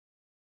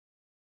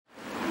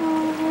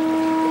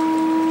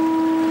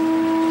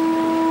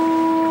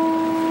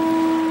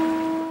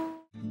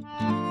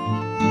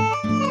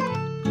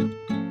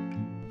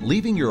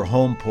Leaving your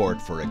home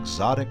port for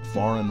exotic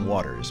foreign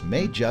waters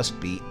may just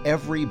be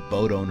every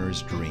boat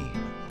owner's dream.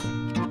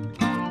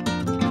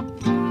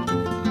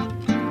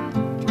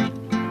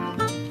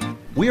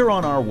 We're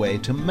on our way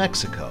to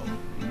Mexico,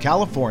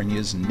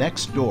 California's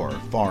next-door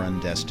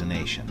foreign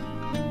destination.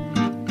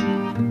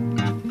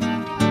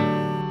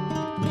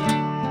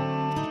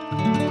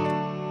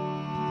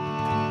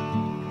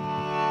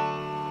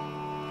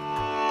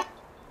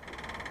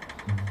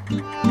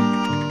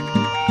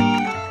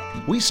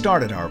 We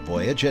started our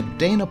voyage at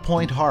Dana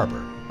Point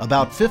Harbor,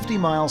 about 50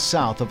 miles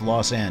south of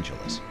Los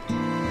Angeles.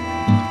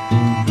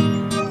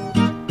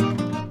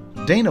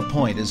 Dana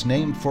Point is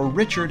named for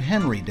Richard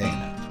Henry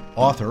Dana,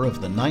 author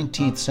of the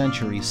 19th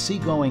century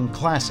seagoing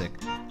classic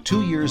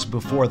 2 Years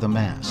Before the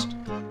Mast.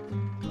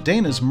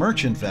 Dana's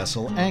merchant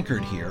vessel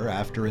anchored here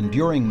after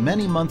enduring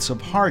many months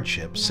of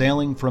hardship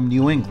sailing from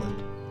New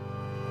England.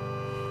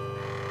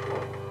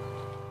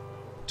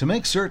 To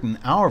make certain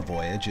our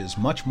voyage is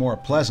much more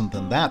pleasant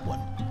than that one,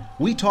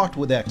 we talked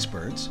with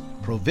experts,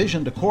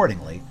 provisioned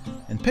accordingly,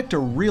 and picked a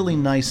really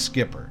nice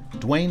skipper,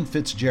 Dwayne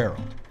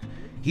Fitzgerald.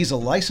 He's a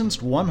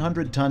licensed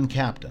 100-ton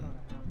captain,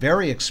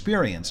 very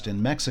experienced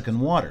in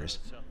Mexican waters,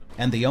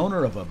 and the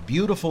owner of a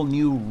beautiful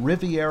new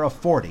Riviera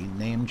 40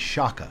 named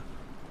Shaka.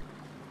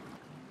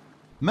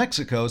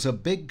 Mexico's a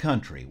big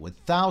country with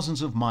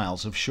thousands of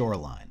miles of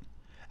shoreline.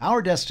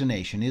 Our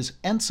destination is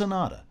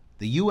Ensenada,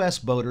 the U.S.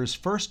 boater's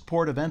first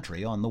port of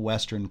entry on the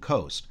western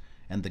coast,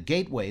 and the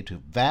gateway to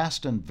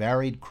vast and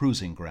varied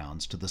cruising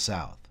grounds to the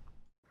south.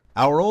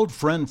 Our old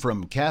friend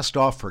from Cast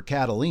Off for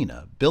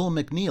Catalina, Bill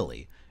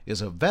McNeely,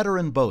 is a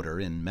veteran boater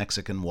in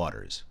Mexican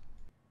waters.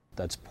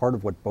 That's part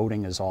of what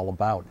boating is all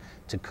about,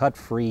 to cut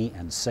free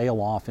and sail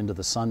off into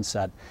the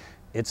sunset.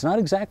 It's not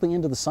exactly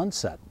into the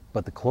sunset,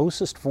 but the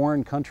closest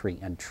foreign country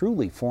and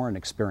truly foreign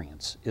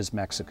experience is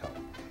Mexico.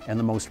 And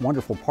the most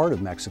wonderful part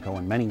of Mexico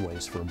in many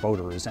ways for a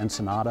boater is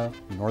Ensenada,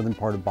 the northern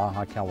part of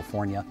Baja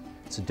California.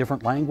 It's a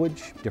different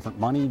language, different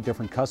money,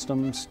 different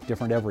customs,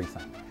 different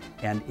everything.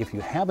 And if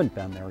you haven't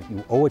been there,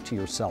 you owe it to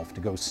yourself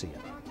to go see it.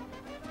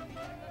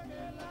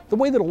 The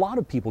way that a lot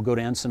of people go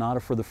to Ensenada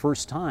for the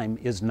first time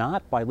is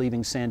not by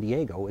leaving San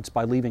Diego, it's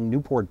by leaving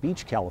Newport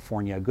Beach,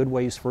 California, a good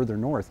ways further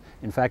north,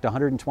 in fact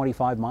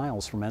 125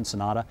 miles from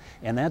Ensenada,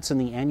 and that's in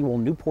the annual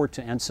Newport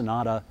to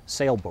Ensenada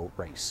sailboat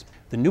race.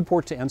 The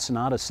Newport to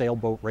Ensenada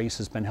sailboat race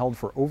has been held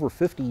for over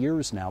 50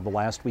 years now, the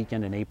last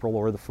weekend in April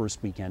or the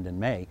first weekend in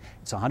May.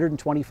 It's a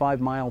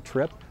 125-mile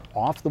trip,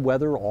 off the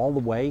weather all the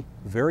way,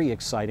 very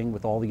exciting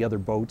with all the other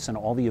boats and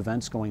all the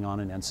events going on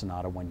in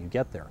Ensenada when you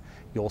get there.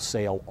 You'll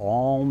sail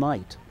all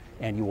night,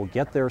 and you will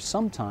get there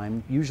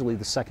sometime, usually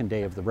the second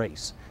day of the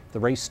race. The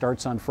race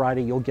starts on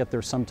Friday, you'll get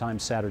there sometime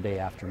Saturday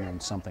afternoon,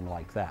 something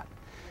like that.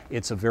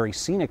 It's a very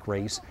scenic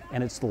race,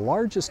 and it's the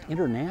largest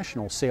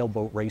international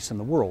sailboat race in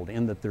the world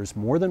in that there's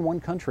more than one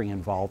country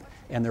involved,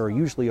 and there are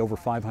usually over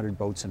 500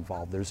 boats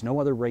involved. There's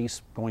no other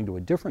race going to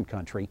a different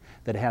country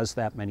that has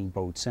that many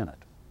boats in it.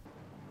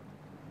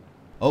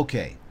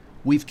 Okay,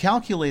 we've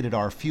calculated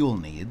our fuel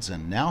needs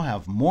and now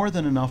have more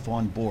than enough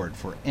on board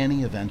for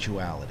any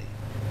eventuality.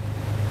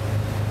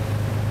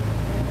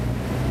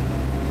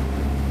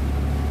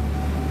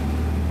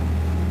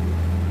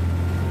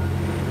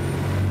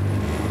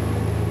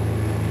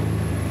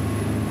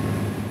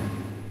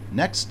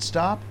 Next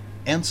stop,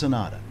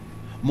 Ensenada,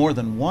 more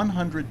than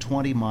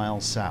 120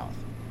 miles south.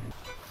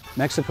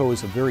 Mexico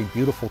is a very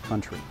beautiful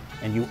country,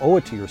 and you owe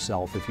it to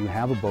yourself, if you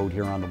have a boat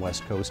here on the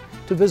West Coast,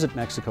 to visit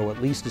Mexico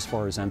at least as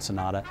far as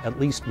Ensenada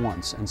at least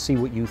once and see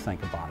what you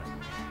think about it.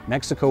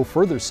 Mexico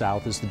further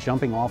south is the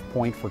jumping off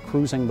point for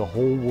cruising the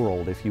whole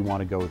world if you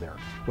want to go there.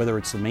 Whether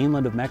it's the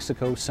mainland of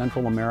Mexico,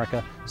 Central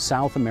America,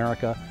 South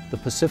America, the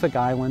Pacific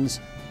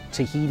Islands,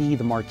 Tahiti,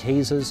 the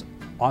Marquesas,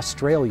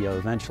 Australia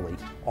eventually,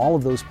 all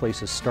of those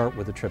places start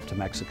with a trip to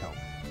Mexico.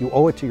 You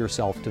owe it to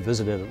yourself to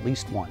visit it at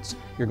least once.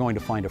 You're going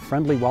to find a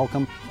friendly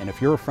welcome, and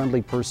if you're a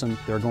friendly person,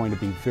 they're going to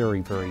be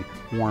very, very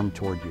warm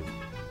toward you.